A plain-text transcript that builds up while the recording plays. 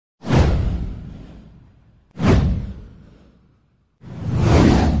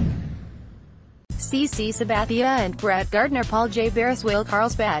CC Sabathia and Brett Gardner. Paul J. Bereswill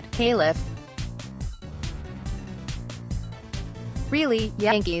CARLSBAD, Calif. Really,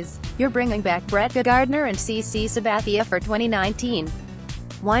 Yankees? You're bringing back Brett Gardner and CC Sabathia for 2019.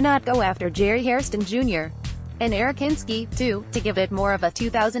 Why not go after Jerry Hairston Jr. and Eric Hinske, too, to give it more of a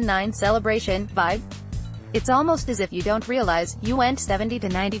 2009 celebration vibe? It's almost as if you don't realize you went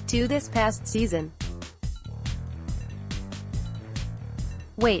 70-92 this past season.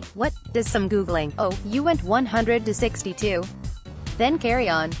 Wait, what? Does some Googling. Oh, you went 100-62. Then carry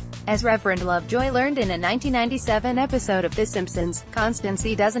on. As Reverend Lovejoy learned in a 1997 episode of The Simpsons,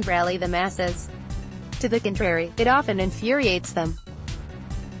 constancy doesn't rally the masses. To the contrary, it often infuriates them.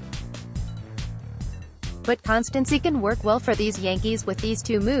 But constancy can work well for these Yankees with these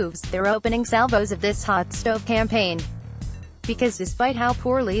two moves, their opening salvos of this hot stove campaign. Because despite how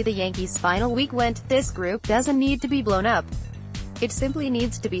poorly the Yankees' final week went, this group doesn't need to be blown up. It simply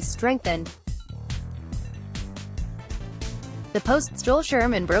needs to be strengthened. The Post's Joel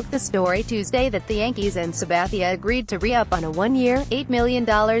Sherman broke the story Tuesday that the Yankees and Sabathia agreed to re-up on a one-year, $8 million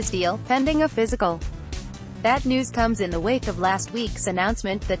deal, pending a physical. That news comes in the wake of last week's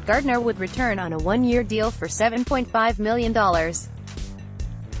announcement that Gardner would return on a one-year deal for $7.5 million.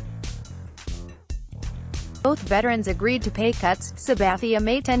 Both veterans agreed to pay cuts. Sabathia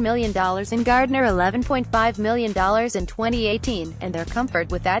made $10 million and Gardner $11.5 million in 2018, and their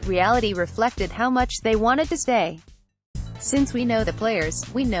comfort with that reality reflected how much they wanted to stay. Since we know the players,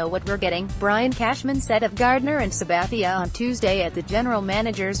 we know what we're getting, Brian Cashman said of Gardner and Sabathia on Tuesday at the general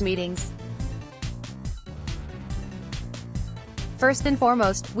managers' meetings. First and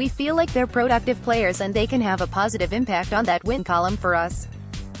foremost, we feel like they're productive players and they can have a positive impact on that win column for us.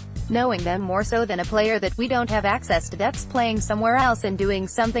 Knowing them more so than a player that we don't have access to that's playing somewhere else and doing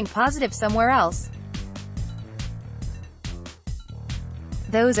something positive somewhere else.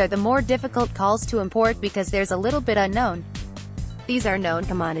 Those are the more difficult calls to import because there's a little bit unknown. These are known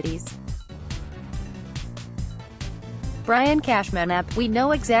commodities. Brian Cashman up, we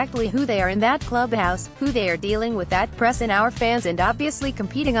know exactly who they are in that clubhouse, who they are dealing with, that press and our fans, and obviously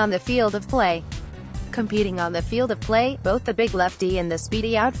competing on the field of play. Competing on the field of play, both the big lefty and the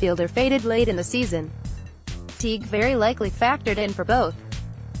speedy outfielder faded late in the season. Fatigue very likely factored in for both.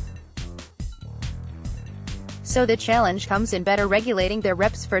 So the challenge comes in better regulating their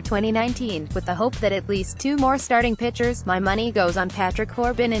reps for 2019, with the hope that at least two more starting pitchers, my money goes on Patrick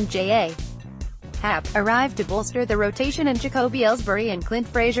Corbin and J.A. Happ, arrive to bolster the rotation, and Jacoby Ellsbury and Clint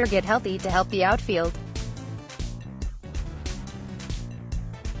Frazier get healthy to help the outfield.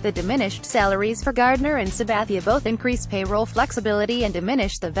 The diminished salaries for Gardner and Sabathia both increase payroll flexibility and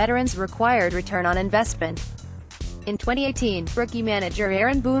diminish the veterans' required return on investment. In 2018, rookie manager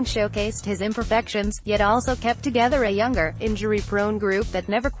Aaron Boone showcased his imperfections, yet also kept together a younger, injury-prone group that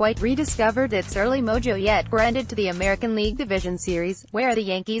never quite rediscovered its early mojo yet ended to the American League Division Series, where the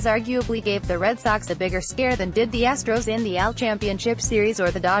Yankees arguably gave the Red Sox a bigger scare than did the Astros in the AL Championship Series or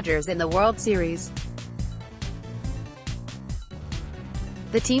the Dodgers in the World Series.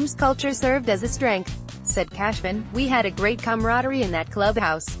 The team's culture served as a strength, said Cashman. We had a great camaraderie in that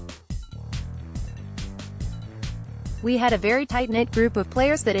clubhouse. We had a very tight-knit group of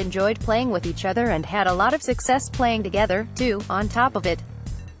players that enjoyed playing with each other and had a lot of success playing together, too, on top of it.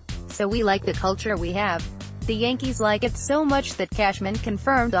 So we like the culture we have. The Yankees like it so much that Cashman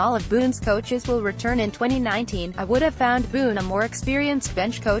confirmed all of Boone's coaches will return in 2019. I would have found Boone a more experienced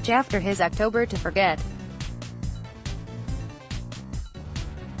bench coach after his October to forget.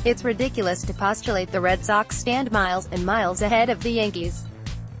 It's ridiculous to postulate the Red Sox stand miles and miles ahead of the Yankees.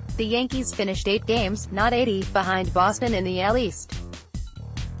 The Yankees finished 8 games, not 80, behind Boston in the AL East.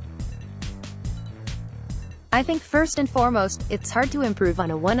 I think first and foremost, it's hard to improve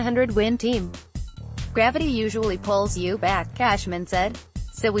on a 100-win team. Gravity usually pulls you back, Cashman said.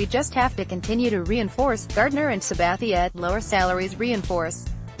 So we just have to continue to reinforce. Gardner and Sabathia at lower salaries reinforce.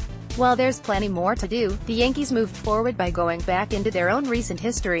 While there's plenty more to do, the Yankees moved forward by going back into their own recent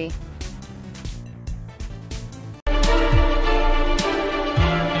history.